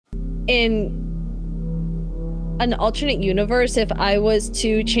in an alternate universe, if I was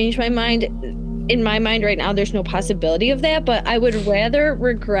to change my mind, in my mind right now, there's no possibility of that, but I would rather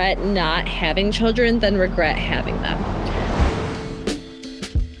regret not having children than regret having them.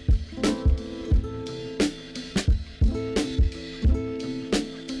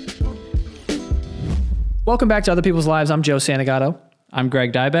 Welcome back to Other People's Lives. I'm Joe Santagato. I'm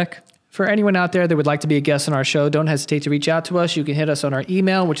Greg Dybeck. For anyone out there that would like to be a guest on our show, don't hesitate to reach out to us. You can hit us on our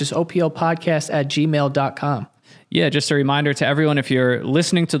email, which is oplpodcast@gmail.com. Yeah, just a reminder to everyone, if you're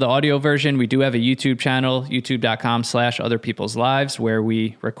listening to the audio version, we do have a YouTube channel, youtube.com/otherpeopleslives, where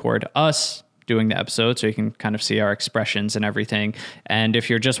we record us doing the episode so you can kind of see our expressions and everything. And if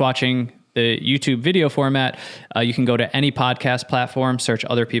you're just watching the YouTube video format, you can go to any podcast platform, search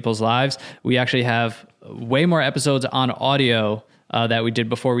Other People's Lives. We actually have way more episodes on audio that we did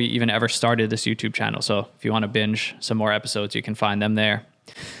before we even ever started this YouTube channel. So if you want to binge some more episodes, you can find them there.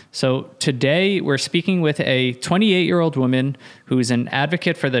 So today we're speaking with a 28-year-old woman who's an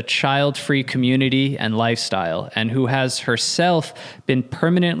advocate for the child-free community and lifestyle, and who has herself been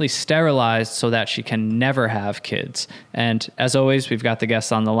permanently sterilized so that she can never have kids. And as always, we've got the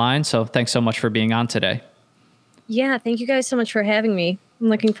guests on the line. So thanks so much for being on today. Yeah, thank you guys so much for having me. I'm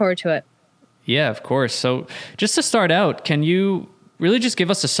looking forward to it. Yeah, of course. So just to start out, can you really just give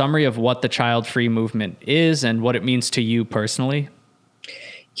us a summary of what the child-free movement is and what it means to you personally?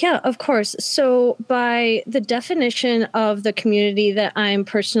 Yeah, of course. So by the definition of the community that I'm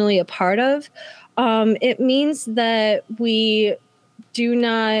personally a part of, it means that we do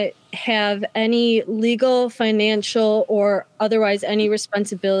not have any legal, financial, or otherwise any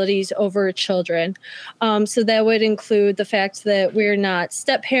responsibilities over children. So that would include the fact that we're not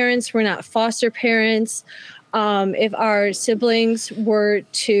step parents, we're not foster parents. If our siblings were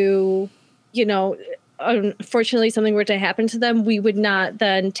to, unfortunately something were to happen to them, we would not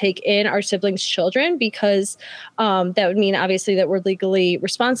then take in our siblings' children, because that would mean obviously that we're legally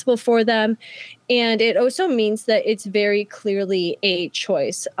responsible for them. And it also means that it's very clearly a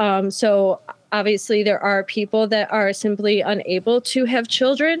choice. So obviously there are people that are simply unable to have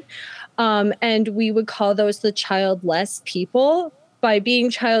children, and we would call those the childless people. By being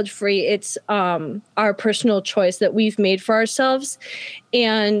child-free, it's our personal choice that we've made for ourselves,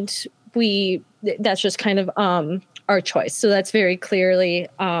 and that's just kind of our choice. So that's very clearly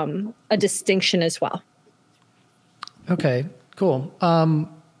a distinction as well. Okay, cool.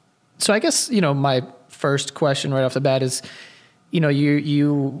 So I guess, my first question right off the bat is,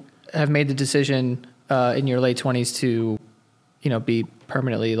 you have made the decision in your late 20s to, be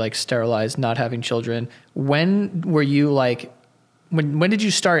permanently sterilized, not having children. When were you when did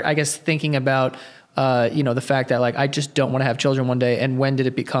you start, I guess, thinking about, the fact that I just don't want to have children one day? And when did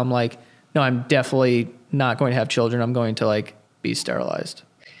it become no, I'm definitely not going to have children. I'm going to be sterilized?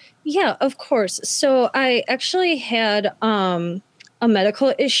 Yeah, of course. So I actually had a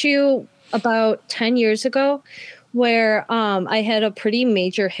medical issue about 10 years ago where I had a pretty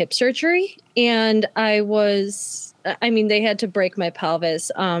major hip surgery, and they had to break my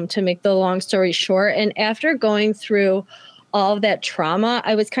pelvis to make the long story short. And after going through all of that trauma,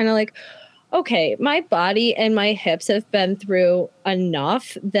 I was kind of okay, my body and my hips have been through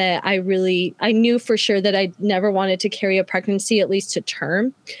enough that I knew for sure that I never wanted to carry a pregnancy, at least to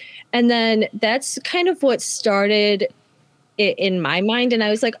term. And then that's kind of what started it in my mind. And I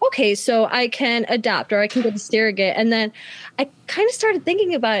was okay, so I can adopt, or I can get a surrogate. And then I kind of started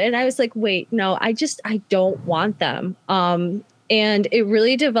thinking about it, and I was wait, no, I don't want them. And it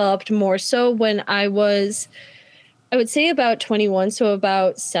really developed more so when I would say about 21, so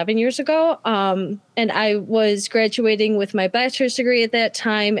about 7 years ago. And I was graduating with my bachelor's degree at that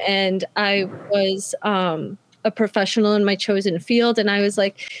time, and I was a professional in my chosen field. And I was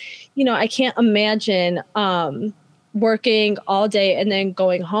I can't imagine working all day and then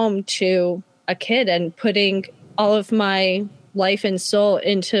going home to a kid and putting all of my life and soul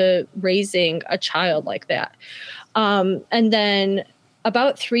into raising a child like that. And then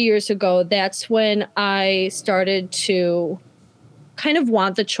about 3 years ago, that's when I started to kind of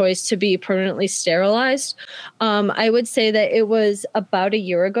want the choice to be permanently sterilized. I would say that it was about a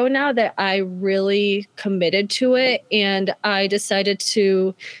year ago now that I really committed to it, and I decided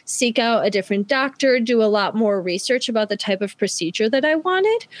to seek out a different doctor, do a lot more research about the type of procedure that I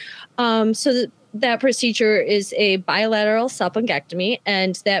wanted. That procedure is a bilateral salpingectomy,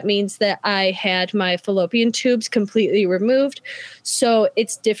 and that means that I had my fallopian tubes completely removed. So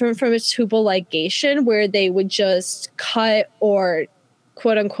it's different from a tubal ligation, where they would just cut or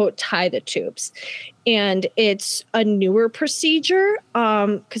quote unquote tie the tubes. And it's a newer procedure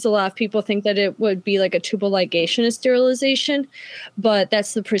because a lot of people think that it would be like a tubal ligation of sterilization, but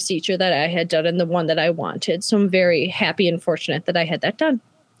that's the procedure that I had done and the one that I wanted. So I'm very happy and fortunate that I had that done.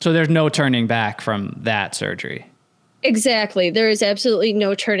 So there's no turning back from that surgery. Exactly. There is absolutely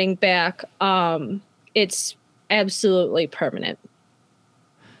no turning back. It's absolutely permanent.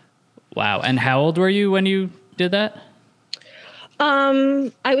 Wow. And how old were you when you did that?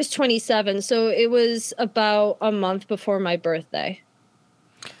 I was 27, so it was about a month before my birthday.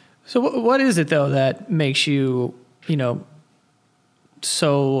 So what is it though that makes you,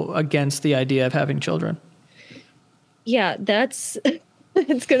 so against the idea of having children? Yeah, that's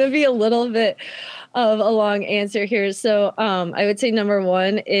it's going to be a little bit of a long answer here. So, I would say number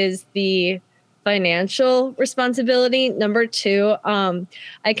one is the financial responsibility. Number two,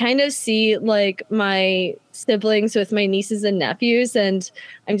 I kind of see like my siblings with my nieces and nephews, and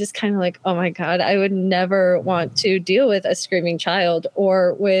I'm just kind of like, oh my God, I would never want to deal with a screaming child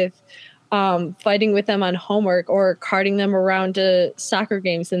or with fighting with them on homework or carting them around to soccer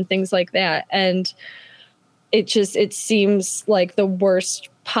games and things like that. And it seems like the worst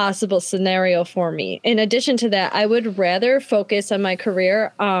possible scenario for me. In addition to that, I would rather focus on my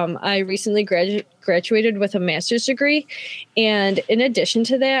career. I recently graduated with a master's degree. And in addition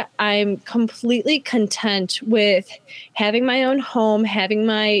to that, I'm completely content with having my own home, having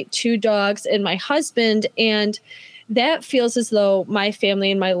my 2 dogs and my husband. And that feels as though my family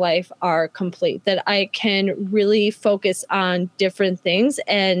and my life are complete, that I can really focus on different things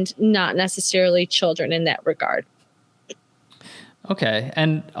and not necessarily children in that regard. Okay.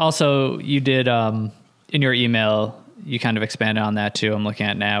 And also you did, in your email, you kind of expanded on that too. I'm looking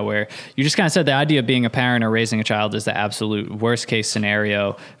at now where you just kind of said the idea of being a parent or raising a child is the absolute worst case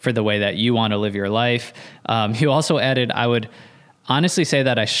scenario for the way that you want to live your life. You also added, I would honestly say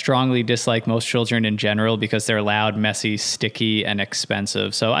that I strongly dislike most children in general because they're loud, messy, sticky, and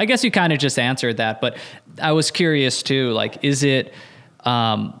expensive. So I guess you kind of just answered that, but I was curious too, like, is it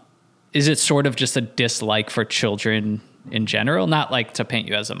sort of just a dislike for children in general? Not like to paint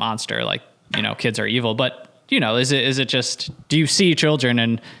you as a monster, like, kids are evil, but is it just, do you see children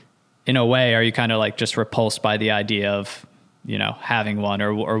and in a way, are you kind of like just repulsed by the idea of, having one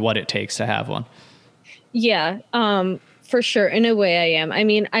or what it takes to have one? Yeah. For sure. In a way I am. I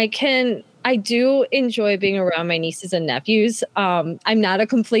mean, I do enjoy being around my nieces and nephews. I'm not a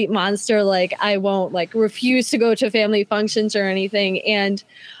complete monster. Like I won't like refuse to go to family functions or anything. And,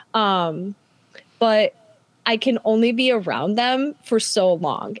 but I can only be around them for so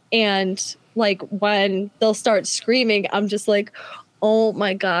long. And like when they'll start screaming, I'm just like, oh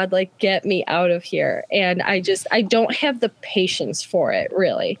my God, like get me out of here. And I don't have the patience for it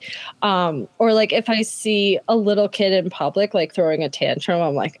really. Or like if I see a little kid in public, like throwing a tantrum,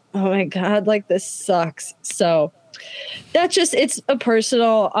 I'm like, oh my God, like this sucks. So it's a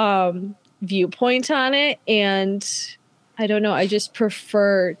personal, viewpoint on it. And I don't know, I just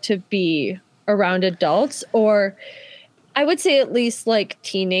prefer to be around adults, or I would say at least like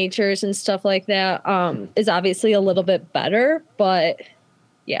teenagers and stuff like that is obviously a little bit better, but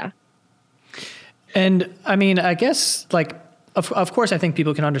yeah. And I mean, I guess like, of course, I think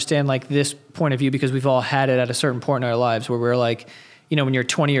people can understand like this point of view because we've all had it at a certain point in our lives where we're like, when you're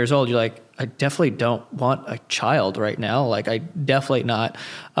 20 years old, you're like, I definitely don't want a child right now. Like I definitely not.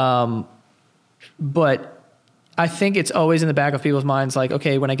 But I think it's always in the back of people's minds, like,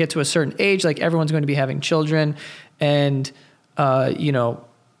 okay, when I get to a certain age, like everyone's going to be having children and,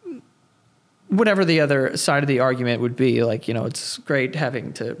 whatever the other side of the argument would be, like, it's great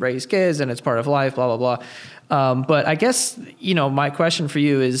having to raise kids and it's part of life, blah, blah, blah. But I guess, my question for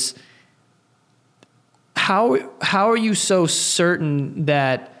you is how are you so certain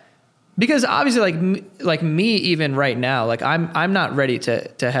that, because obviously like me, even right now, like I'm not ready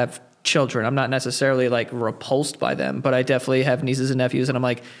to have children. I'm not necessarily like repulsed by them, but I definitely have nieces and nephews and I'm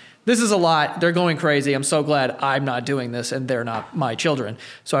like, this is a lot. They're going crazy. I'm so glad I'm not doing this and they're not my children,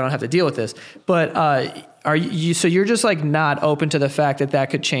 so I don't have to deal with this. But are you, so you're just like not open to the fact that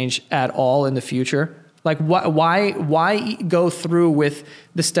could change at all in the future? Like why go through with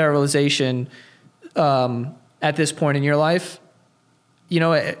the sterilization at this point in your life?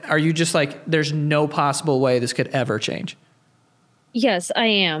 Are you just like, there's no possible way this could ever change? Yes, I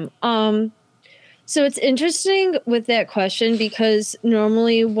am. So it's interesting with that question because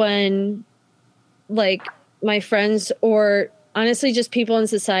normally when like my friends or honestly just people in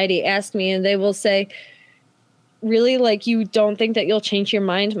society ask me and they will say, really, like, you don't think that you'll change your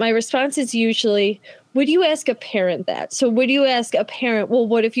mind? My response is usually, would you ask a parent that? So would you ask a parent, well,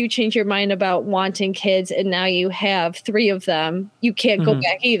 what if you change your mind about wanting kids and now you have 3 of them? You can't go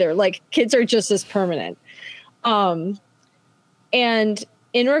back either. Like, kids are just as permanent. And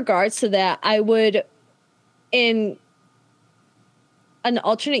in regards to that, I would, in an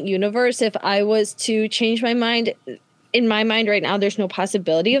alternate universe, if I was to change my mind, in my mind right now, there's no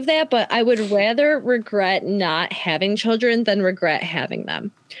possibility of that, but I would rather regret not having children than regret having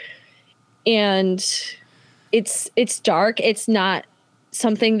them. And it's dark. It's not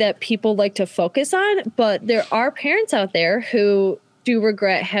something that people like to focus on, but there are parents out there who do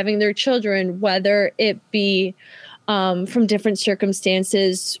regret having their children, whether it be from different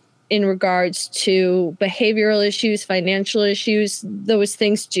circumstances in regards to behavioral issues, financial issues. Those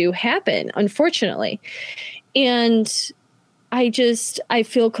things do happen, unfortunately. And I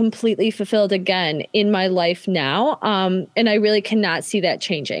feel completely fulfilled again in my life now. And I really cannot see that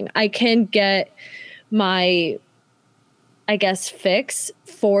changing. I can get my, I guess, fix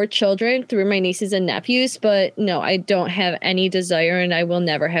for children through my nieces and nephews, but no, I don't have any desire, and I will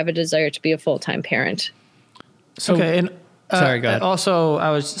never have a desire to be a full-time parent. So, okay. And sorry, go ahead. Also, I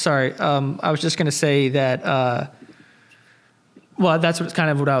was just going to say that, well, that's kind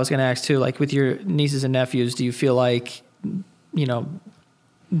of what I was going to ask too. Like, with your nieces and nephews, do you feel like, you know,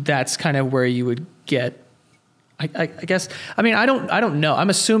 that's kind of where you would get, I guess, I mean, I don't know. I'm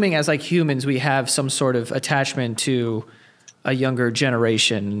assuming as like humans, we have some sort of attachment to a younger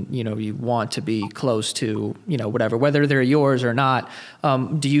generation. You know, you want to be close to, you know, whatever, whether they're yours or not.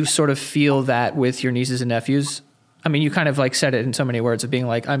 Do you sort of feel that with your nieces and nephews? I mean, you kind of like said it in so many words of being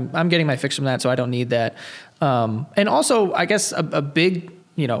like, I'm getting my fix from that, so I don't need that. And also, I guess a big,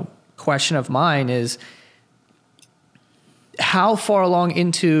 you know, question of mine is how far along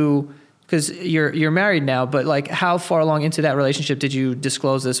into, because you're married now, but like how far along into that relationship did you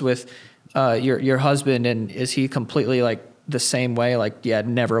disclose this with your husband, and is he completely like the same way? Like, yeah,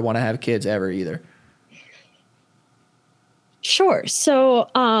 never want to have kids ever either? Sure. So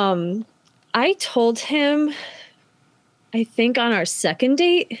I told him, I think on our second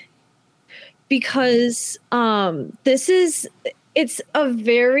date, because it's a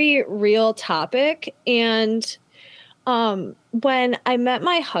very real topic. And when I met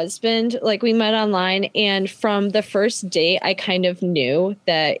my husband, like, we met online, and from the first date, I kind of knew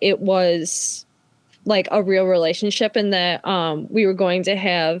that it was like a real relationship, and that we were going to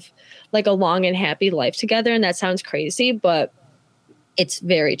have like a long and happy life together. And that sounds crazy, but it's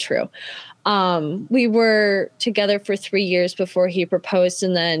very true. We were together for 3 years before he proposed,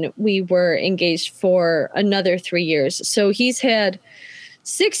 and then we were engaged for another 3 years. So he's had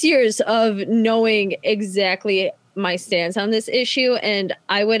 6 years of knowing exactly my stance on this issue. And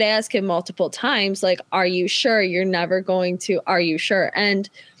I would ask him multiple times, like, are you sure you're never going to, are you sure? And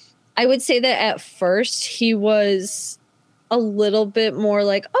I would say that at first he was a little bit more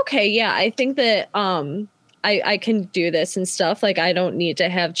like, okay, yeah, I think that, I can do this and stuff. Like, I don't need to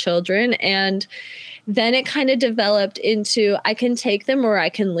have children. And then it kind of developed into, I can take them or I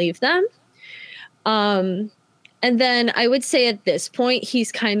can leave them. And then I would say at this point,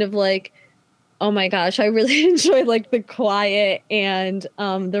 he's kind of like, oh my gosh, I really enjoy like the quiet and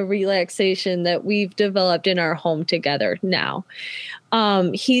the relaxation that we've developed in our home together now.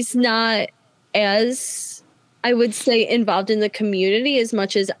 He's not as, I would say, involved in the community as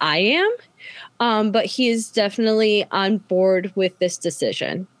much as I am. But he is definitely on board with this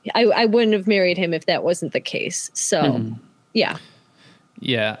decision. I wouldn't have married him if that wasn't the case. So, yeah.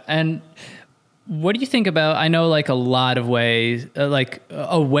 Yeah. And what do you think about, I know like a lot of ways, like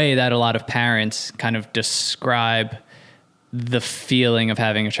a way that a lot of parents kind of describe the feeling of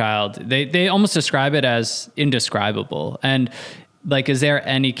having a child. They almost describe it as indescribable. And like, is there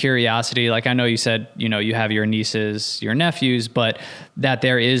any curiosity? Like, I know you said, you know, you have your nieces, your nephews, but that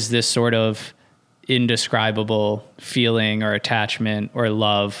there is this sort of indescribable feeling or attachment or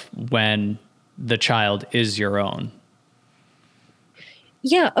love when the child is your own.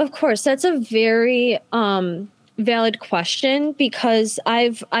 Yeah, of course. That's a very valid question, because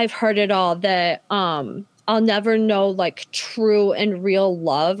I've heard it all, that I'll never know like true and real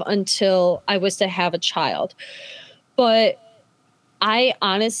love until I was to have a child. But I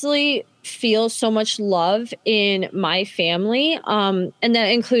honestly feel so much love in my family. And that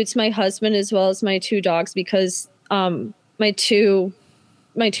includes my husband as well as my 2 dogs, because my two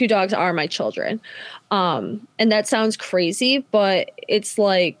dogs are my children. And that sounds crazy, but it's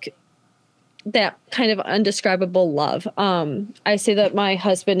like that kind of undescribable love. I say that my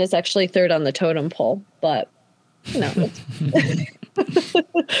husband is actually 3rd on the totem pole, but no.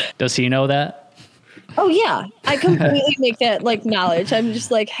 Does he know that? Oh yeah, I completely make that like knowledge. I'm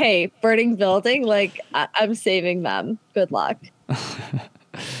just like, hey, burning building, like I'm saving them. Good luck.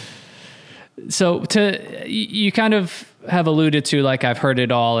 So you kind of have alluded to, like, I've heard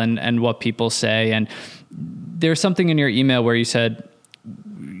it all and what people say. And there's something in your email where you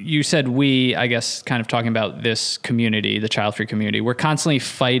said we, I guess, kind of talking about this community, the child-free community, we're constantly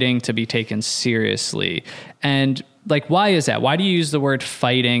fighting to be taken seriously. And like, why is that? Why do you use the word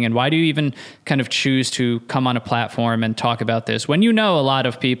fighting? And why do you even kind of choose to come on a platform and talk about this when you know a lot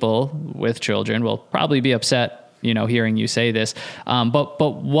of people with children will probably be upset, hearing you say this?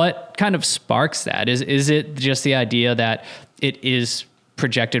 But what kind of sparks that? Is it just the idea that it is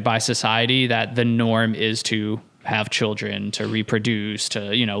projected by society that the norm is to have children, to reproduce, to,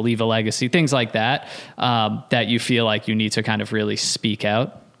 leave a legacy, things like that, that you feel like you need to kind of really speak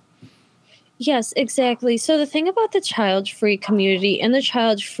out? Yes, exactly. So the thing about the child-free community and the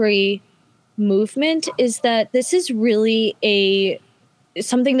child-free movement is that this is really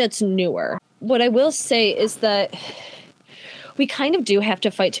something that's newer. What I will say is that we kind of do have to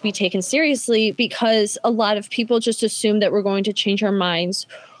fight to be taken seriously, because a lot of people just assume that we're going to change our minds,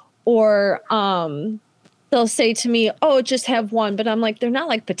 or they'll say to me, oh, just have one. But I'm like, they're not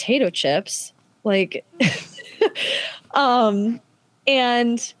like potato chips. Like, and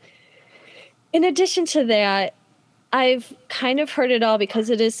in addition to that, I've kind of heard it all because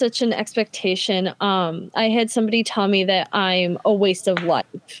it is such an expectation. I had somebody tell me that I'm a waste of life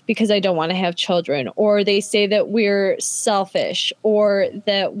because I don't want to have children, or they say that we're selfish, or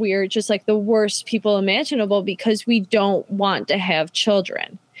that we're just like the worst people imaginable because we don't want to have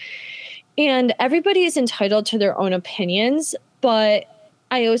children. And everybody is entitled to their own opinions, but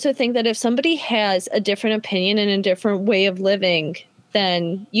I also think that if somebody has a different opinion and a different way of living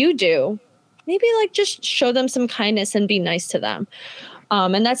than you do, maybe like just show them some kindness and be nice to them.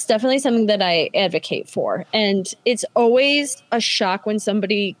 And that's definitely something that I advocate for. And it's always a shock when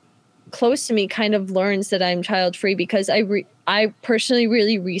somebody close to me kind of learns that I'm child-free, because I personally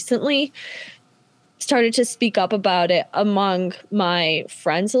really recently started to speak up about it among my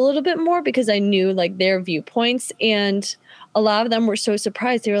friends a little bit more, because I knew like their viewpoints, and a lot of them were so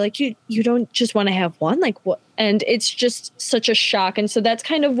surprised. They were like, you don't just want to have one? Like what? And it's just such a shock. And so that's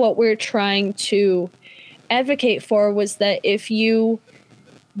kind of what we're trying to advocate for, was that if you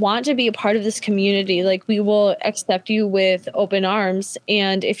want to be a part of this community, like, we will accept you with open arms.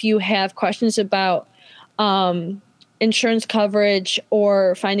 And if you have questions about insurance coverage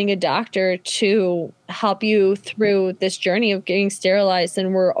or finding a doctor to help you through this journey of getting sterilized,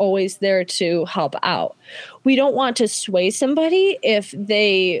 then we're always there to help out. We don't want to sway somebody if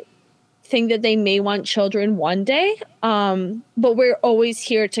they think that they may want children one day, but we're always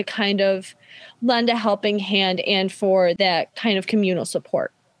here to kind of lend a helping hand and for that kind of communal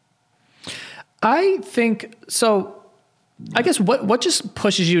support. I think so. I guess what just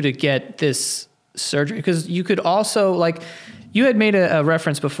pushes you to get this surgery? Because you could also, like, you had made a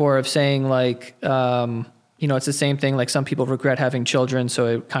reference before of saying like, it's the same thing. Like, some people regret having children, so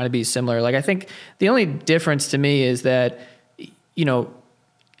it kind of be similar. Like, I think the only difference to me is that,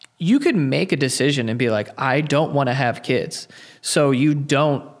 you could make a decision and be like, I don't want to have kids. So you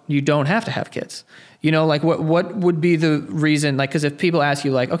don't have to have kids. Like what would be the reason? Like, cause if people ask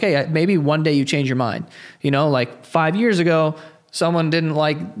you like, okay, maybe one day you change your mind, like 5 years ago, someone didn't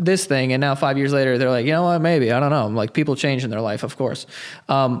like this thing, and now 5 years later, they're like, you know what, maybe, I don't know. Like, people change in their life, of course.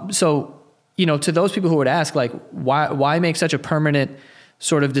 So, to those people who would ask, like, why make such a permanent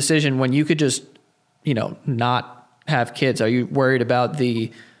sort of decision when you could just, not have kids? Are you worried about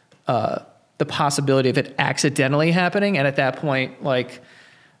the possibility of it accidentally happening? And at that point, like,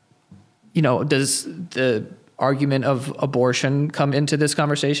 does the argument of abortion come into this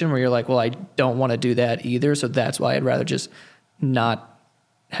conversation where you're like, well, I don't want to do that either, so that's why I'd rather just not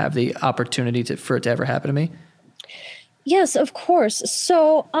have the opportunity for it to ever happen to me? Yes, of course.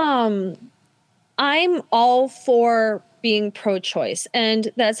 So I'm all for being pro-choice,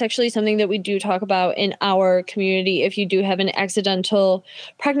 and that's actually something that we do talk about in our community. If you do have an accidental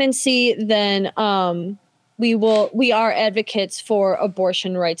pregnancy, then we are advocates for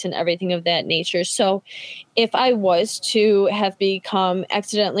abortion rights and everything of that nature. So if I was to have become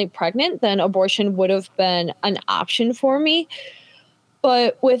accidentally pregnant, then abortion would have been an option for me.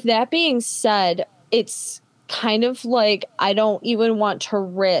 But with that being said, it's kind of like I don't even want to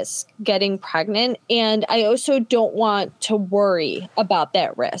risk getting pregnant, and I also don't want to worry about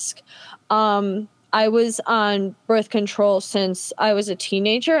that risk. I was on birth control since I was a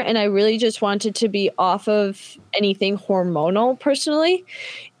teenager, and I really just wanted to be off of anything hormonal personally.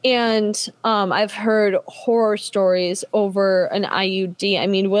 And I've heard horror stories over an IUD. I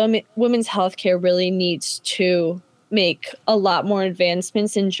mean, women's healthcare really needs to make a lot more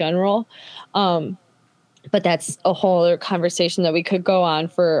advancements in general. But that's a whole other conversation that we could go on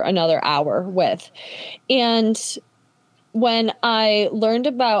for another hour with. And when I learned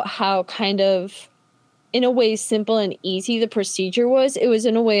about how kind of, in a way, simple and easy the procedure was, it was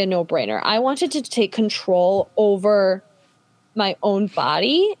in a way a no-brainer. I wanted to take control over my own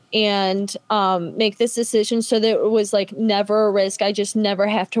body and make this decision so that it was like never a risk. I just never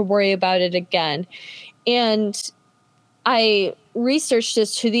have to worry about it again. And I researched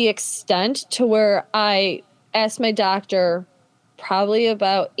this to the extent to where I asked my doctor probably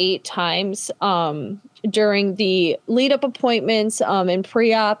about 8 times during the lead-up appointments and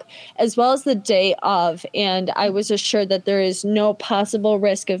pre-op, as well as the day of. And I was assured that there is no possible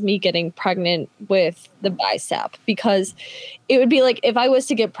risk of me getting pregnant with the bicep, because it would be like if I was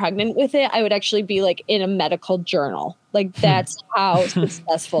to get pregnant with it, I would actually be like in a medical journal. Like that's how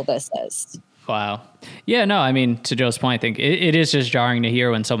successful this is. Wow. Yeah, no, I mean, to Joe's point, I think it is just jarring to hear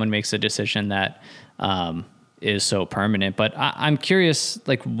when someone makes a decision that is so permanent. But I'm curious,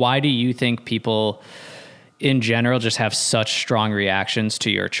 like, why do you think people in general just have such strong reactions to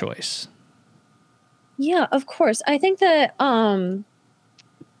your choice? Yeah, of course. I think that a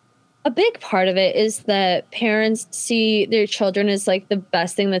big part of it is that parents see their children as like the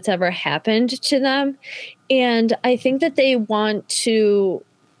best thing that's ever happened to them. And I think that they want to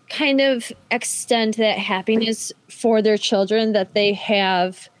kind of extend that happiness for their children that they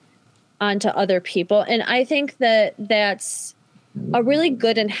have onto other people. And I think that that's a really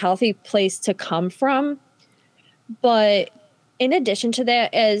good and healthy place to come from. But in addition to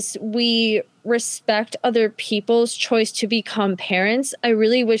that, as we respect other people's choice to become parents, I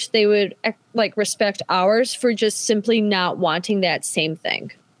really wish they would like respect ours for just simply not wanting that same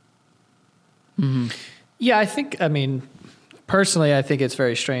thing. Mm-hmm. Yeah, I mean, personally, I think it's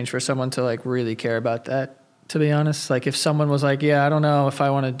very strange for someone to like really care about that, to be honest. Like if someone was like, yeah, I don't know if I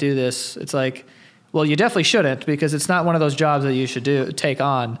want to do this, it's like, well, you definitely shouldn't, because it's not one of those jobs that you should take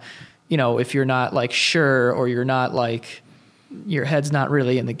on, you know, if you're not like sure, or you're not like, your head's not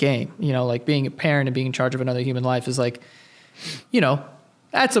really in the game. You know, like being a parent and being in charge of another human life is like, you know,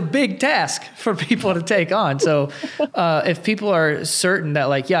 that's a big task for people to take on. So if people are certain that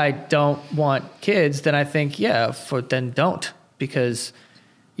like, yeah, I don't want kids, then I think, yeah, then don't. Because,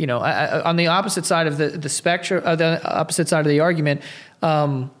 you know, on the opposite side of the spectrum, the opposite side of the argument,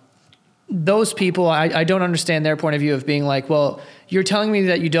 those people, I don't understand their point of view of being like, well, you're telling me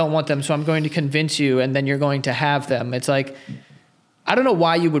that you don't want them, so I'm going to convince you, and then you're going to have them. It's like, I don't know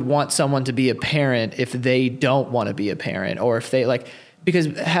why you would want someone to be a parent if they don't want to be a parent, or if they like, because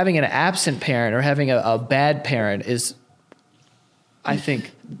having an absent parent or having a bad parent is, I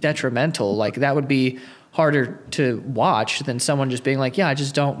think, detrimental. Like that would be harder to watch than someone just being like, yeah, I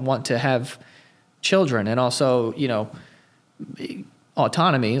just don't want to have children. And also, you know,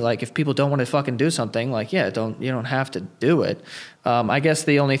 autonomy, like if people don't want to fucking do something, like, yeah, you don't have to do it. I guess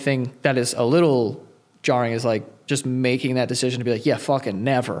the only thing that is a little jarring is like just making that decision to be like, yeah, fucking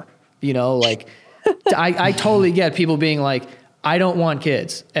never, you know, like I totally get people being like, I don't want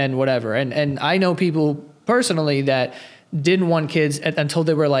kids and whatever. And I know people personally that didn't want kids until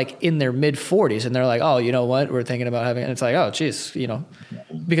they were like in their mid 40s, and they're like, oh, you know what, we're thinking about having, and it's like, oh geez, you know,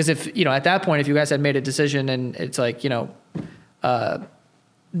 because if, you know, at that point, if you guys had made a decision and it's like, you know,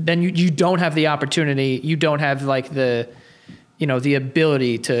 then you don't have the opportunity, you don't have like the, you know, the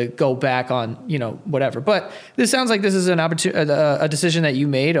ability to go back on, you know, whatever. But this sounds like this is an opportunity, a decision that you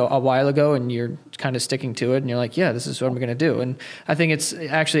made a while ago, and you're kind of sticking to it, and you're like, yeah, this is what I'm going to do. And I think it's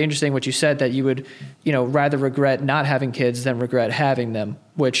actually interesting what you said, that you would, you know, rather regret not having kids than regret having them,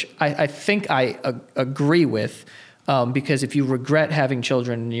 which I think I agree with. Because if you regret having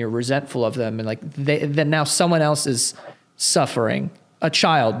children and you're resentful of them, and like then now someone else is suffering, a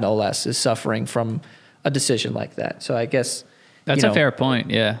child no less is suffering from a decision like that. So I guess that's a fair point.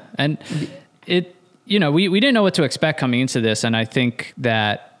 Yeah. And it, you know, we didn't know what to expect coming into this. And I think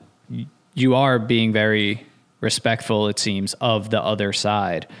that you are being very respectful, it seems, of the other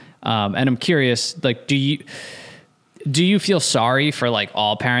side. And I'm curious, like, do you feel sorry for like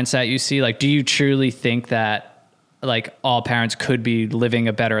all parents that you see? Like, do you truly think that like all parents could be living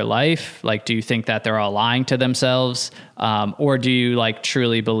a better life? Like, do you think that they're all lying to themselves? Or do you like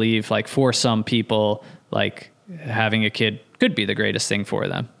truly believe like for some people, like having a kid could be the greatest thing for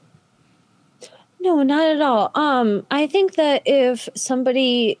them? No, not at all. I think that if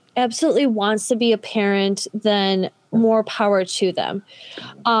somebody absolutely wants to be a parent, then more power to them.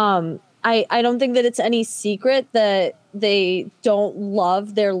 I don't think that it's any secret that they don't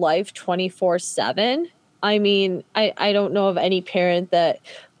love their life 24/7. I mean, I don't know of any parent that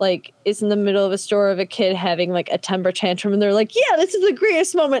like is in the middle of a story of a kid having like a temper tantrum and they're like, yeah, this is the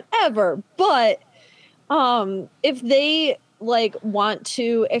greatest moment ever. But if they like want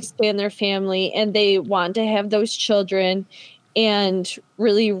to expand their family and they want to have those children and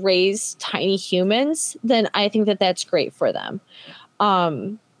really raise tiny humans, then I think that that's great for them.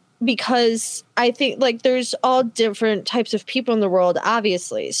 Because I think like there's all different types of people in the world,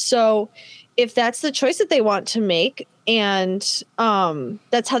 obviously. So if that's the choice that they want to make and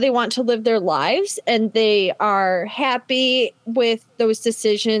that's how they want to live their lives and they are happy with those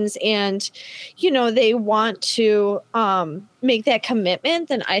decisions and, you know, they want to make that commitment,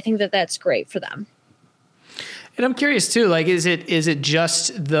 then I think that that's great for them. And I'm curious too, like, is it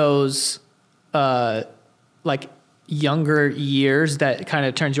just those like younger years that kind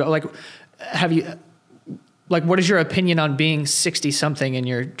of turns you like, what is your opinion on being 60 something and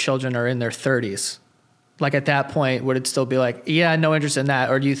your children are in their 30s? Like at that point, would it still be like, yeah, no interest in that?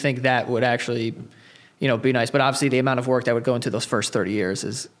 Or do you think that would actually, you know, be nice? But obviously the amount of work that would go into those first 30 years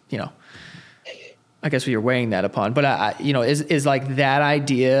is, you know, I guess you're weighing that upon, but you know, is like that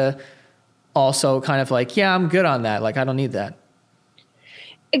idea also kind of like, yeah, I'm good on that. Like, I don't need that.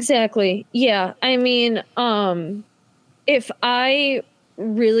 Exactly. Yeah. I mean, if I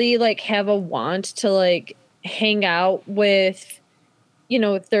really like have a want to like hang out with, you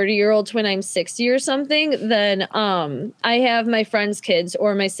know, 30-year-olds when I'm 60 or something, then I have my friends' kids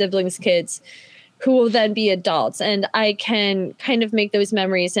or my siblings' kids who will then be adults and I can kind of make those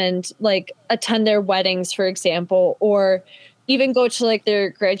memories and like attend their weddings, for example, or even go to like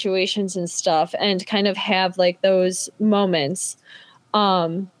their graduations and stuff and kind of have like those moments.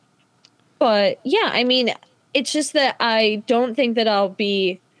 But yeah, I mean, it's just that I don't think that I'll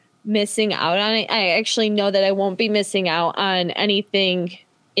be missing out on it. I actually know that I won't be missing out on anything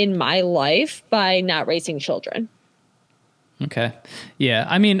in my life by not raising children. Okay. Yeah.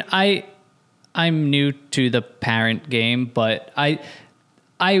 I mean, I'm new to the parent game, but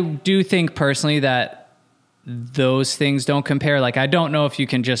I do think personally that those things don't compare. Like, I don't know if you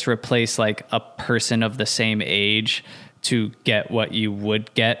can just replace like a person of the same age to get what you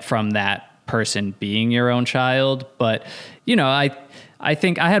would get from that person being your own child. But, you know, I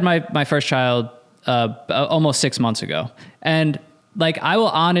think I had my first child almost 6 months ago. And like, I will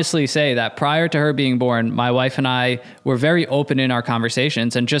honestly say that prior to her being born, my wife and I were very open in our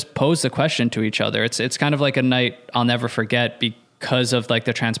conversations and just posed the question to each other. It's kind of like a night I'll never forget because of like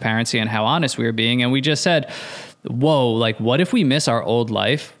the transparency and how honest we were being. And we just said, whoa, like, what if we miss our old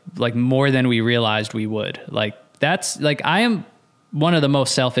life like more than we realized we would? Like, that's like, I am one of the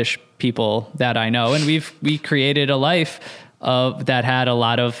most selfish people that I know. And we created a life that had a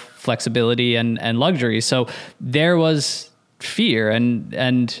lot of flexibility and luxury. So there was fear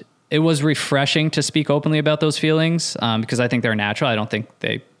and it was refreshing to speak openly about those feelings because I think they're natural. I don't think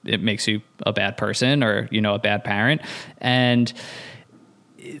it makes you a bad person or, you know, a bad parent.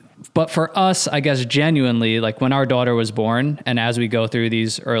 But for us, I guess genuinely, like when our daughter was born and as we go through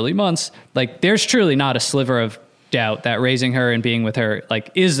these early months, like there's truly not a sliver of doubt that raising her and being with her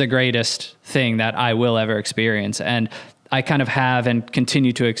like is the greatest thing that I will ever experience. And I kind of have and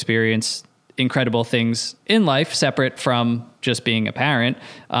continue to experience incredible things in life separate from just being a parent.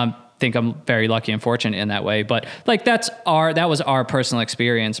 Think I'm very lucky and fortunate in that way, but like that was our personal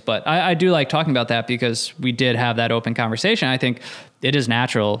experience. But I do like talking about that because we did have that open conversation. I think it is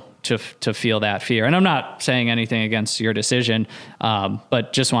natural to feel that fear. And I'm not saying anything against your decision,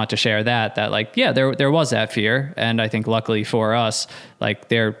 but just want to share that like, yeah, there was that fear. And I think luckily for us, like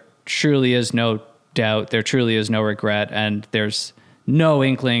there truly is no doubt, there truly is no regret. And there's no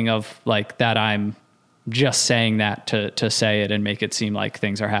inkling of like that I'm just saying that to say it and make it seem like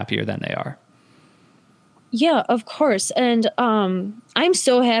things are happier than they are. Yeah, of course. And I'm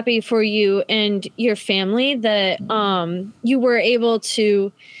so happy for you and your family that you were able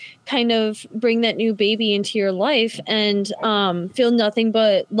to kind of bring that new baby into your life and feel nothing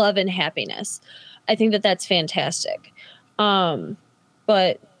but love and happiness. I think that that's fantastic.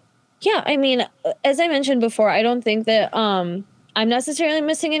 But yeah, I mean, as I mentioned before, I don't think that I'm necessarily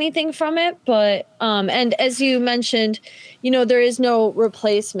missing anything from it, but and as you mentioned, you know, there is no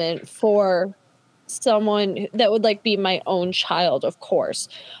replacement for someone that would like be my own child, of course.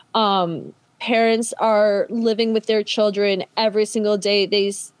 Parents are living with their children every single day.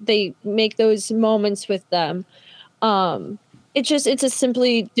 They make those moments with them. It's a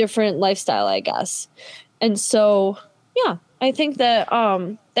simply different lifestyle, I guess. And so, yeah, I think that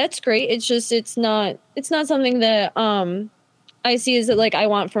that's great. It's not something that I see as like I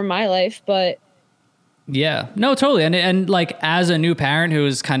want for my life, but yeah, no, totally. And like as a new parent who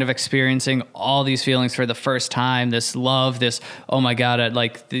is kind of experiencing all these feelings for the first time, this love, this, oh my God,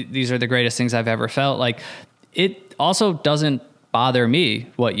 these are the greatest things I've ever felt. Like it also doesn't bother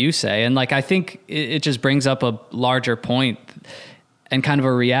me what you say. And like, I think it just brings up a larger point and kind of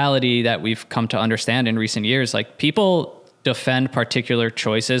a reality that we've come to understand in recent years. Like people defend particular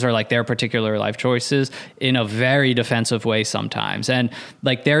choices or like their particular life choices in a very defensive way sometimes. And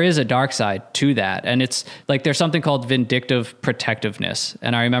like there is a dark side to that. And it's like there's something called vindictive protectiveness.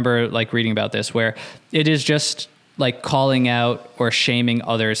 And I remember like reading about this where it is just like calling out or shaming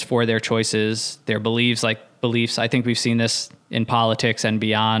others for their choices, their beliefs. I think we've seen this in politics and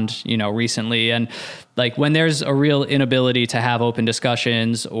beyond, recently. And like when there's a real inability to have open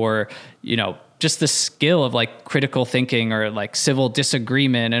discussions or, just the skill of like critical thinking or like civil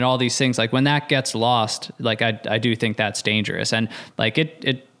disagreement and all these things, like when that gets lost, like I do think that's dangerous. And like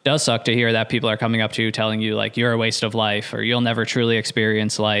it does suck to hear that people are coming up to you telling you like you're a waste of life or you'll never truly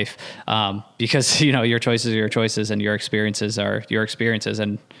experience life, because your choices are your choices and your experiences are your experiences,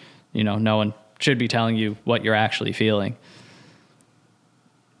 and no one should be telling you what you're actually feeling.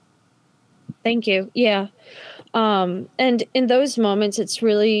 Thank you. Yeah. And in those moments, it's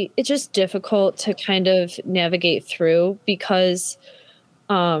just difficult to kind of navigate through because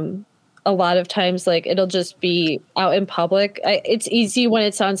a lot of times, like, it'll just be out in public. It's easy when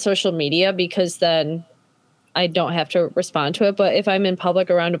it's on social media because then I don't have to respond to it. But if I'm in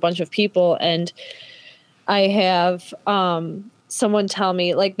public around a bunch of people and I have someone tell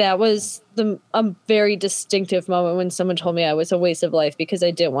me, like, that was a very distinctive moment when someone told me I was a waste of life because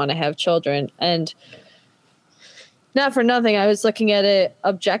I didn't want to have children. And not for nothing, I was looking at it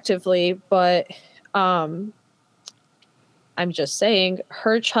objectively, but I'm just saying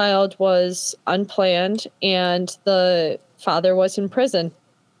her child was unplanned and the father was in prison.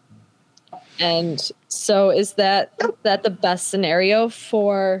 And so is that the best scenario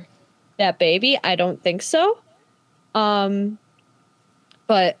for that baby? I don't think so.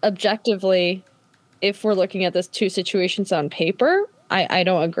 But objectively, if we're looking at this two situations on paper, I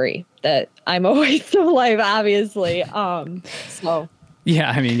don't agree that I'm a waste of life, obviously. So.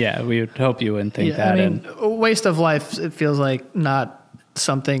 Yeah, I mean, yeah, we would hope you wouldn't think that. I mean, a waste of life, it feels like not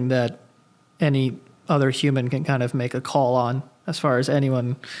something that any other human can kind of make a call on as far as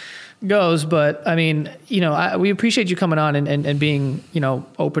anyone goes. But I mean, we appreciate you coming on and being,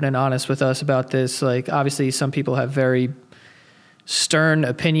 open and honest with us about this. Like, obviously some people have very stern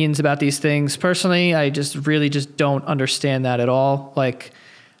opinions about these things. Personally, I really don't understand that at all. Like,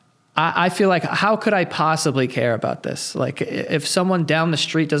 I feel like, how could I possibly care about this? Like, if someone down the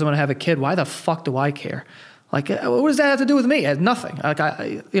street doesn't want to have a kid, why the fuck do I care? Like, what does that have to do with me? It has nothing. Like,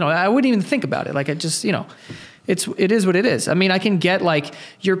 I wouldn't even think about it. Like, it just, it is what it is. I mean, I can get like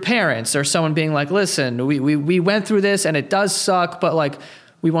your parents or someone being like, listen, we went through this and it does suck, but like,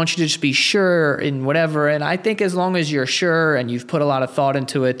 we want you to just be sure in whatever. And I think as long as you're sure and you've put a lot of thought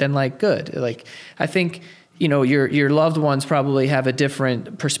into it, then like, good. Like, I think, your loved ones probably have a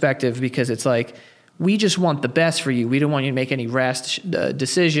different perspective because it's like, we just want the best for you. We don't want you to make any rash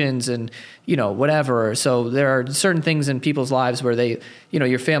decisions and, whatever. So there are certain things in people's lives where they,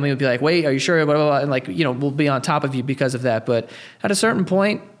 your family would be like, wait, are you sure? Blah, blah, blah. And like, we'll be on top of you because of that. But at a certain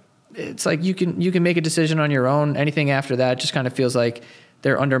point, it's like you can make a decision on your own. Anything after that just kind of feels like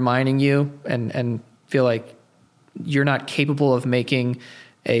they're undermining you and feel like you're not capable of making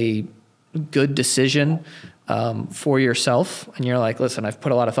a good decision for yourself. And you're like, listen, I've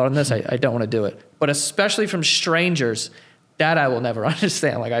put a lot of thought in this. I don't want to do it. But especially from strangers, that I will never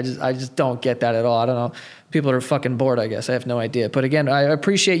understand. Like, I just don't get that at all. I don't know. People are fucking bored, I guess. I have no idea. But again, I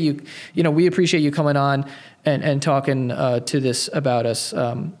appreciate you. We appreciate you coming on and talking to this about us.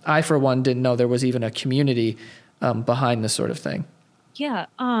 I, for one, didn't know there was even a community behind this sort of thing. Yeah.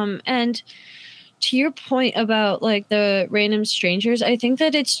 And to your point about like the random strangers, I think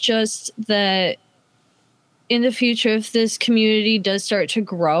that it's just that in the future, if this community does start to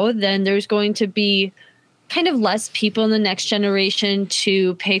grow, then there's going to be kind of less people in the next generation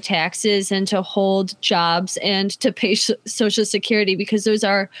to pay taxes and to hold jobs and to pay Social Security, because those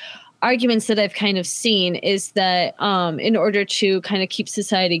are arguments that I've kind of seen is that in order to kind of keep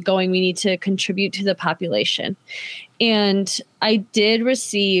society going, we need to contribute to the population. And I did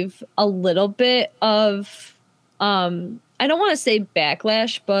receive a little bit of, I don't want to say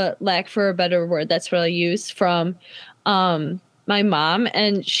backlash, but lack for a better word, that's what I use, from my mom.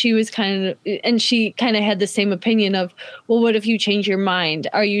 And she kind of had the same opinion of, well, what if you change your mind?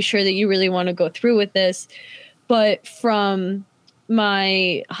 Are you sure that you really want to go through with this? But from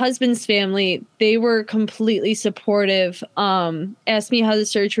my husband's family, they were completely supportive, asked me how the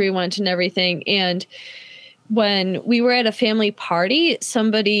surgery went and everything. And when we were at a family party,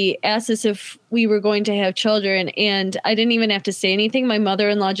 somebody asked us if we were going to have children, and I didn't even have to say anything. My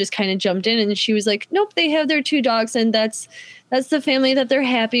mother-in-law just kind of jumped in, and she was like, nope, they have their 2 dogs, and that's the family that they're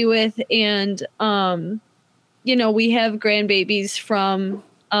happy with. And, you know, we have grandbabies from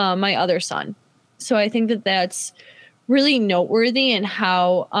my other son. So I think that that's really noteworthy, and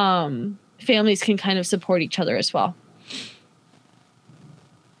how families can kind of support each other as well.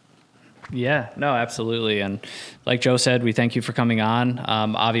 Yeah, no, absolutely. And like Joe said, we thank you for coming on.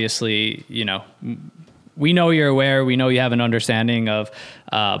 Obviously, you know, we know you're aware. We know you have an understanding of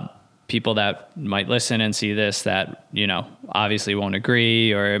people that might listen and see this that, you know, obviously won't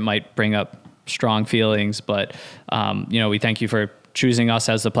agree, or it might bring up strong feelings. But, you know, we thank you for choosing us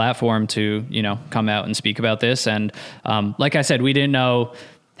as the platform to, you know, come out and speak about this. And like I said, we didn't know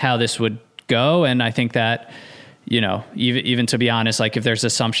how this would go. And I think that, you know, even to be honest, like if there's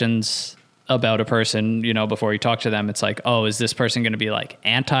assumptions about a person, you know, before you talk to them, it's like, oh, is this person going to be like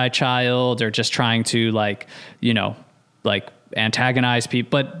anti-child or just trying to like, you know, like antagonize people?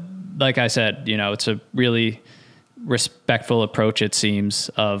 But like I said, you know, it's a really respectful approach, it seems,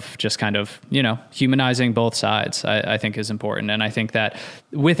 of just kind of, you know, humanizing both sides, I think is important. And I think that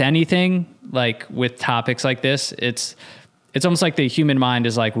with anything, like with topics like this, it's almost like the human mind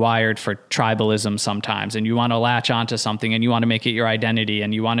is like wired for tribalism sometimes, and you want to latch onto something and you want to make it your identity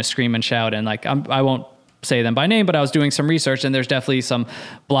and you want to scream and shout. And like, I won't say them by name, but I was doing some research, and there's definitely some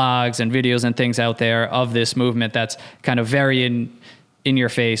blogs and videos and things out there of this movement that's kind of very in your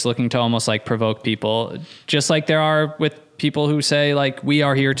face, looking to almost like provoke people, just like there are with people who say like, we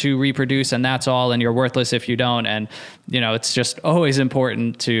are here to reproduce and that's all, and you're worthless if you don't. And, you know, it's just always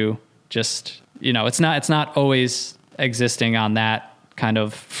important to just, you know, it's not always existing on that kind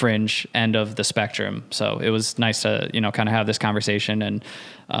of fringe end of the spectrum. So it was nice to, you know, kind of have this conversation and,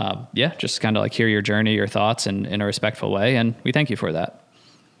 yeah, just kind of like hear your journey, your thoughts in a respectful way. And we thank you for that.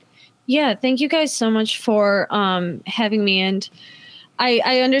 Yeah. Thank you guys so much for, having me. And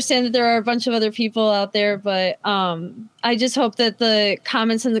I understand that there are a bunch of other people out there, but, I just hope that the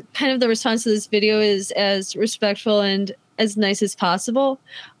comments and the kind of the response to this video is as respectful and as nice as possible.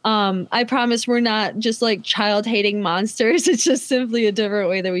 I promise we're not just like child hating monsters. It's just simply a different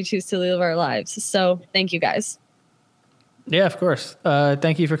way that we choose to live our lives. So thank you guys. Yeah, of course.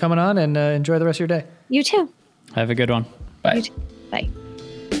 Thank you for coming on, and enjoy the rest of your day. You too. Have a good one. Bye. You too. Bye.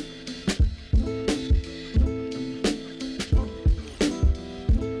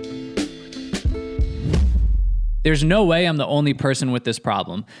 There's no way I'm the only person with this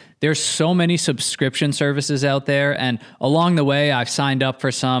problem. There's so many subscription services out there, and along the way, I've signed up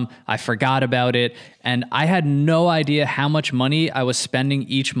for some, I forgot about it, and I had no idea how much money I was spending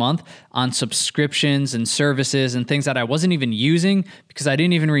each month on subscriptions and services and things that I wasn't even using because I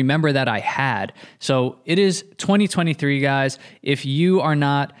didn't even remember that I had. So it is 2023, guys. If you are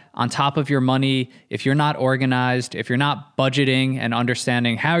not on top of your money, if you're not organized, if you're not budgeting and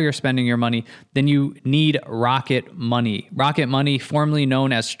understanding how you're spending your money, then you need Rocket Money. Rocket Money, formerly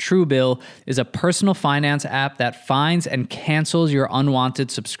known as Truebill, is a personal finance app that finds and cancels your unwanted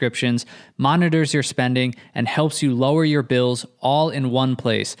subscriptions, monitors your spending, and helps you lower your bills all in one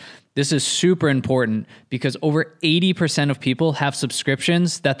place. This is super important because over 80% of people have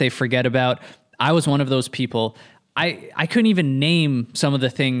subscriptions that they forget about. I was one of those people. I couldn't even name some of the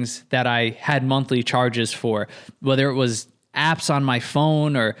things that I had monthly charges for, whether it was apps on my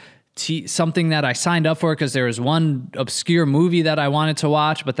phone or something that I signed up for because there was one obscure movie that I wanted to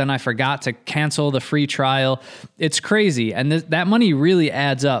watch, but then I forgot to cancel the free trial. It's crazy. And that money really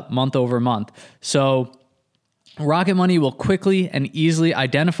adds up month over month. So Rocket Money will quickly and easily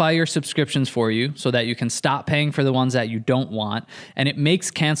identify your subscriptions for you so that you can stop paying for the ones that you don't want. And it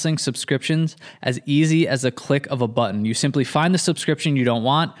makes canceling subscriptions as easy as a click of a button. You simply find the subscription you don't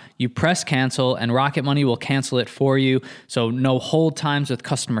want, you press cancel, and Rocket Money will cancel it for you. So no hold times with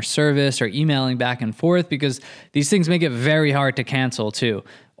customer service or emailing back and forth, because these things make it very hard to cancel too.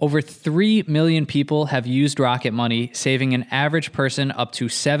 Over 3 million people have used Rocket Money, saving an average person up to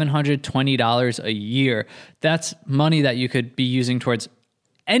 $720 a year. That's money that you could be using towards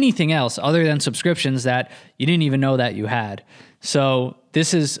anything else other than subscriptions that you didn't even know that you had. So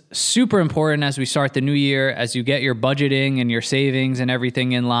this is super important as we start the new year, as you get your budgeting and your savings and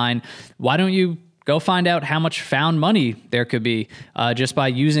everything in line. Why don't you go find out how much found money there could be just by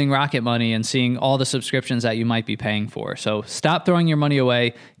using Rocket Money and seeing all the subscriptions that you might be paying for. So stop throwing your money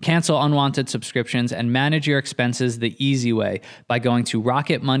away, cancel unwanted subscriptions, and manage your expenses the easy way by going to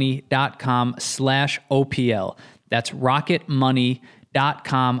rocketmoney.com/OPL. That's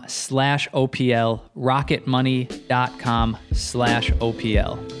rocketmoney.com/OPL,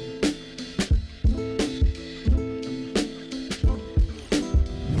 rocketmoney.com/OPL.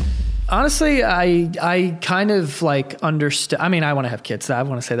 Honestly, I kind of like understand. I mean, I want to have kids. I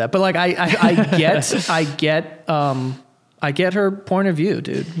want to say that, but like I get her point of view,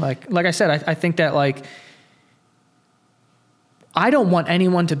 dude. Like I said, I think that like I don't want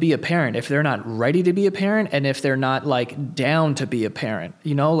anyone to be a parent if they're not ready to be a parent and if they're not like down to be a parent.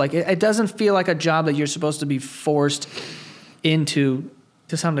 You know, like it doesn't feel like a job that you're supposed to be forced into.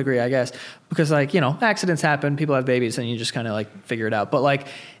 To some degree, I guess, because like, you know, accidents happen, people have babies and you just kind of like figure it out. But like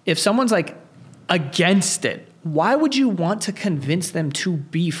if someone's like against it, why would you want to convince them to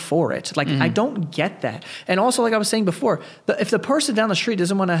be for it? Like, I don't get that. And also, like I was saying before, if the person down the street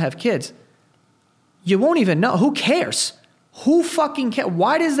doesn't want to have kids, you won't even know. Who cares? Who fucking cares?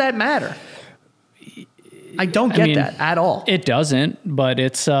 Why does that matter? I don't get that at all. It doesn't, but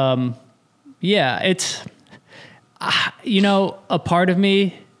it's, it's, you know, a part of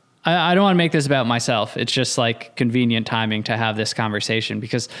me, I don't want to make this about myself. It's just like convenient timing to have this conversation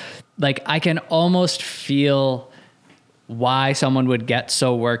because like I can almost feel why someone would get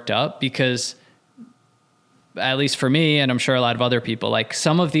so worked up because at least for me, and I'm sure a lot of other people, like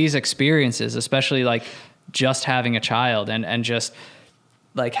some of these experiences, especially like just having a child and just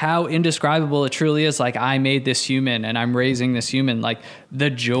like how indescribable it truly is. Like I made this human and I'm raising this human. Like the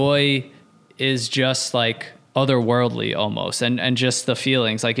joy is just like otherworldly almost. And just the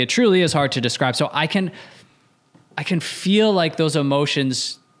feelings, like it truly is hard to describe. So I can feel like those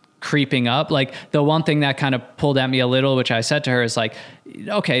emotions creeping up. Like the one thing that kind of pulled at me a little, which I said to her is like,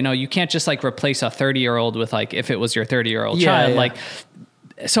 okay, no, you can't just like replace a 30-year-old with like, if it was your 30-year-old child, like,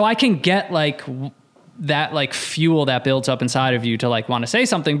 so I can get like that like fuel that builds up inside of you to like want to say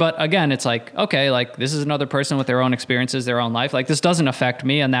something. But again, it's like, okay, like this is another person with their own experiences, their own life. Like this doesn't affect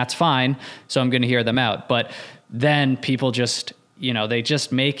me and that's fine. So I'm going to hear them out. But then people just, you know, they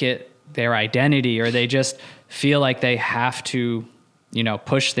just make it their identity or they just feel like they have to, you know,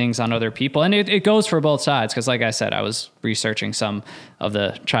 push things on other people. And it goes for both sides. Cause like I said, I was researching some of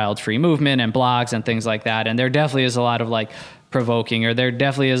the child-free movement and blogs and things like that. And there definitely is a lot of like provoking, or there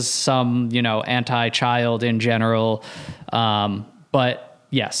definitely is some, you know, anti-child in general. But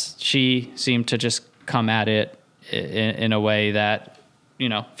yes, she seemed to just come at it in a way that, you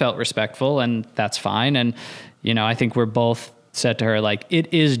know, felt respectful, and that's fine. And, you know, I think we're both said to her, like,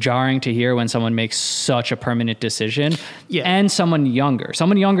 it is jarring to hear when someone makes such a permanent decision, and someone younger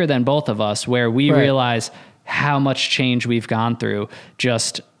than both of us, where we realize how much change we've gone through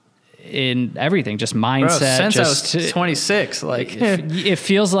just in everything, just mindset. Bro, since I was 26, like it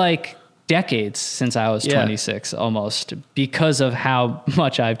feels like decades since I was 26 almost, because of how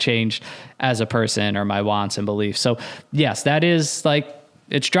much I've changed as a person or my wants and beliefs. So yes, that is like,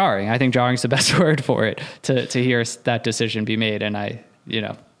 it's jarring. I think jarring is the best word for it, to hear that decision be made. And I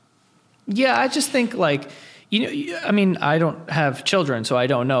just think like, you know, I mean, I don't have children, so I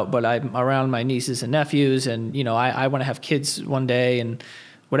don't know, but I'm around my nieces and nephews, and, you know, I want to have kids one day and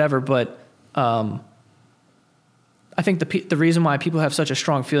whatever. But I think the reason why people have such a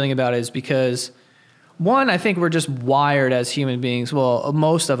strong feeling about it is because, one, I think we're just wired as human beings. Well,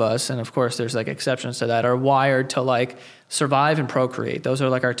 most of us, and of course there's like exceptions to that, are wired to like survive and procreate. Those are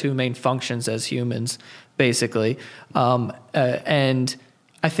like our two main functions as humans, basically. And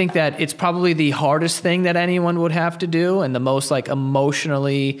I think that it's probably the hardest thing that anyone would have to do, and the most like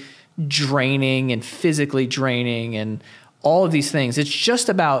emotionally draining and physically draining and all of these things. It's just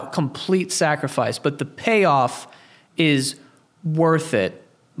about complete sacrifice, but the payoff is worth it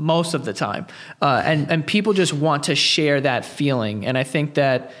most of the time. And people just want to share that feeling. And I think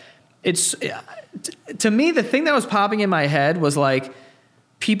that it's, to me, the thing that was popping in my head was like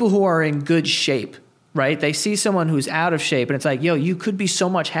people who are in good shape, right? They see someone who's out of shape and it's like, yo, you could be so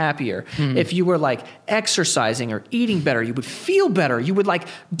much happier if you were like exercising or eating better. You would feel better. You would like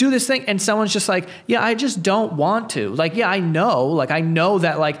do this thing. And someone's just like, yeah, I just don't want to. Like, yeah, I know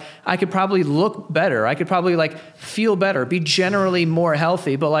that like I could probably look better. I could probably like feel better, be generally more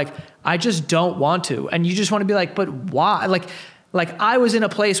healthy, but like, I just don't want to. And you just want to be like, but why? Like I was in a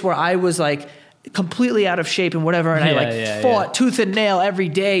place where I was like completely out of shape and whatever, and I fought tooth and nail every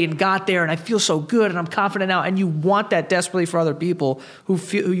day and got there, and I feel so good and I'm confident now. And you want that desperately for other people who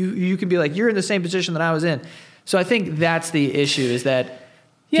feel you can be like, you're in the same position that I was in. So I think that's the issue, is that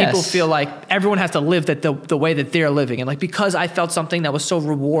Yes. People feel like everyone has to live that the way that they're living. And like, because I felt something that was so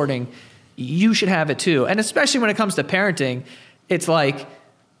rewarding, you should have it too. And especially when it comes to parenting, it's like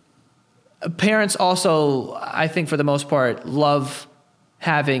parents also, I think for the most part, love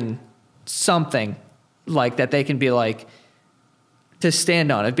having something like that they can be like, to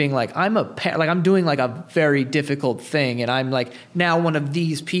stand on it, being like, I'm doing like a very difficult thing, and I'm like now one of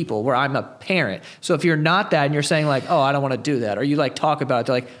these people where I'm a parent. So if you're not that and you're saying like, oh, I don't want to do that, or you like talk about it,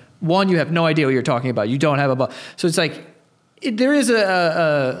 they're like, one, you have no idea what you're talking about. You don't have so it's like there is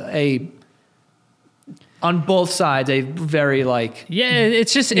a on both sides a very like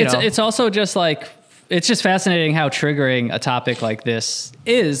it's just it's also just like it's just fascinating how triggering a topic like this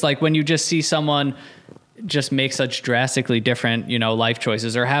is. Like when you just see someone just make such drastically different, life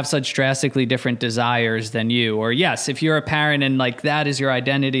choices or have such drastically different desires than you. Or yes, if you're a parent and like that is your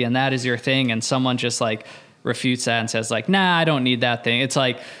identity and that is your thing, and someone just like refutes that and says like, nah, I don't need that thing. It's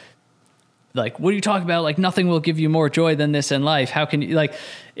like, what are you talking about? Like nothing will give you more joy than this in life. How can you like,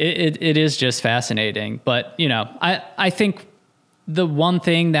 it is just fascinating. But I think the one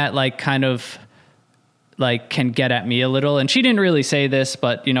thing that like kind of like can get at me a little, and she didn't really say this,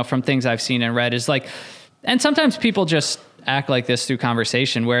 but from things I've seen and read is like, and sometimes people just act like this through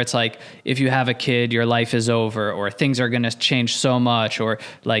conversation where it's like, if you have a kid, your life is over, or things are going to change so much, or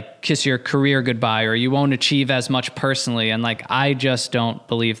like kiss your career goodbye, or you won't achieve as much personally. And like, I just don't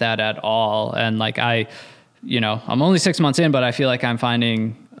believe that at all. And like, I'm only 6 months in, but I feel like I'm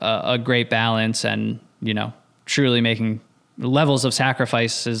finding a great balance and, truly making levels of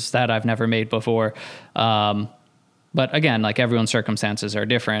sacrifices that I've never made before. But again, like everyone's circumstances are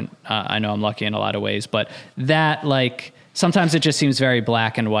different. I know I'm lucky in a lot of ways, but that like sometimes it just seems very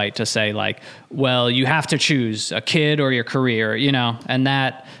black and white to say like, well, you have to choose a kid or your career, and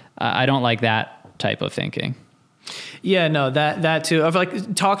that I don't like that type of thinking. Yeah, no, that too. Of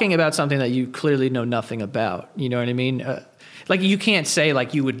like talking about something that you clearly know nothing about. You know what I mean? Like you can't say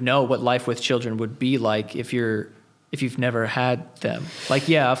like you would know what life with children would be like if you've never had them. Like,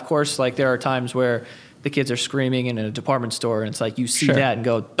 yeah, of course, like there are times where the kids are screaming in a department store, and it's like you see that and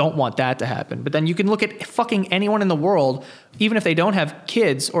go, don't want that to happen. But then you can look at fucking anyone in the world, even if they don't have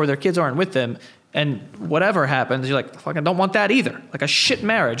kids or their kids aren't with them, and whatever happens, you're like, fucking don't want that either. Like a shit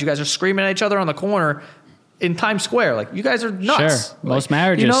marriage. You guys are screaming at each other on the corner in Times Square. Like, you guys are nuts. Sure. Most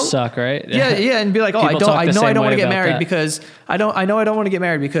marriages suck, right? Yeah, and be like, oh, I know I don't want to get married because I don't want to get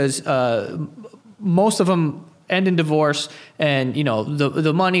married because most of them end in divorce, and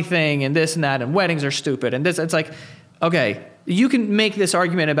the money thing and this and that, and weddings are stupid, and this. It's like, okay, you can make this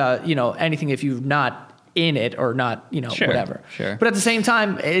argument about anything if you're not in it or not, whatever. Sure. But at the same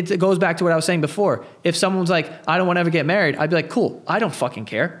time, it goes back to what I was saying before. If someone's like, I don't want to ever get married, I'd be like, cool, I don't fucking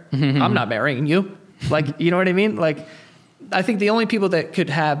care. I'm not marrying you. Like, you know what I mean? Like, I think the only people that could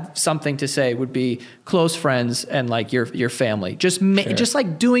have something to say would be close friends and like your family. Just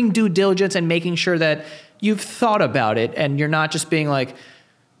like doing due diligence and making sure that you've thought about it, and you're not just being like,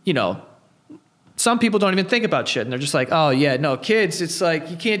 some people don't even think about shit, and they're just like, oh yeah, no, kids, it's like,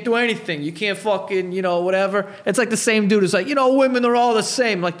 you can't do anything. You can't fucking, whatever. It's like the same dude who's like, women are all the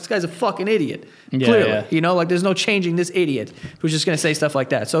same. Like, this guy's a fucking idiot. Yeah, clearly, yeah. Like there's no changing this idiot who's just going to say stuff like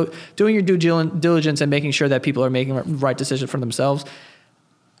that. So doing your due diligence and making sure that people are making the right decision for themselves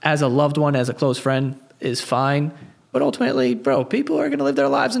as a loved one, as a close friend, is fine. But ultimately, bro, people are going to live their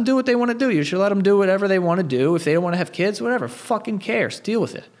lives and do what they want to do. You should let them do whatever they want to do. If they don't want to have kids, whatever, fucking cares. Deal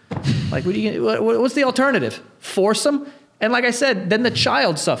with it. Like, what's the alternative? Force them? And like I said, then the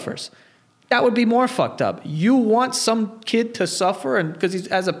child suffers. That would be more fucked up. You want some kid to suffer, and because he's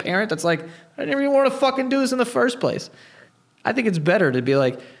as a parent, that's like, I didn't even want to fucking do this in the first place. I think it's better to be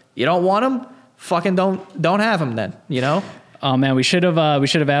like, you don't want them? Fucking don't have them then, Oh man, we should have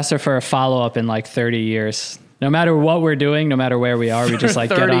asked her for a follow-up in like 30 years. No matter what we're doing, no matter where we are, we just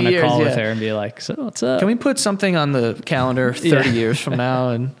like get on a call with her and be like, so what's up? Can we put something on the calendar 30 years from now?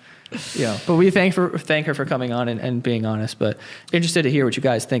 And but we thank her for coming on and being honest, but interested to hear what you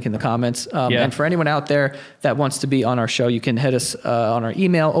guys think in the comments. And for anyone out there that wants to be on our show, you can hit us on our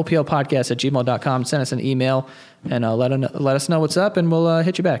email, oplpodcast@gmail.com. Send us an email and let us know what's up, and we'll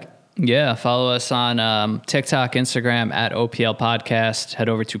hit you back. Yeah, follow us on TikTok, Instagram @OPL Podcast. Head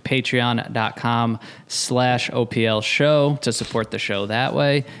over to patreon.com/OPL Show to support the show that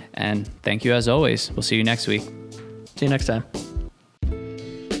way. And thank you as always. We'll see you next week. See you next time.